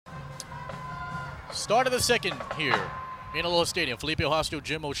Start of the second here in Aloha Stadium. Felipe Hostio,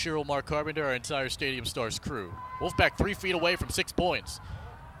 Jim Oshiro, Mark Carpenter, our entire Stadium Stars crew. Wolfpack 3 feet away from 6 points.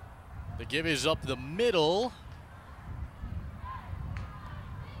 The give is up the middle.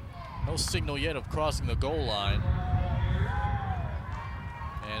 No signal yet of crossing the goal line.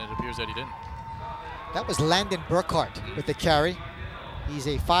 And it appears that he didn't. That was Landon Burkhart with the carry. He's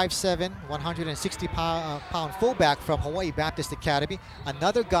a 5'7", 160-pound fullback from Hawaii Baptist Academy.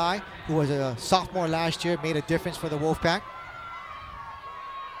 Another guy who was a sophomore last year, made a difference for the Wolfpack.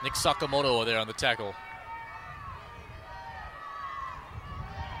 Nick Sakamoto over there on the tackle.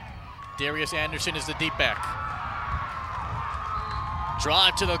 Darius Anderson is the deep back.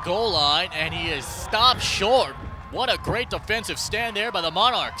 Drive to the goal line, and he is stopped short. What a great defensive stand there by the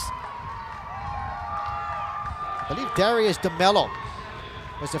Monarchs. I believe Darius DeMello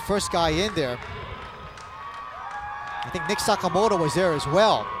was the first guy in there. I think Nick Sakamoto was there as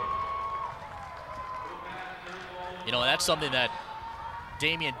well. You know, that's something that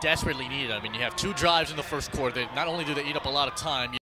Damien desperately needed. I mean, you have 2 drives in the first quarter. Not only do they eat up a lot of time,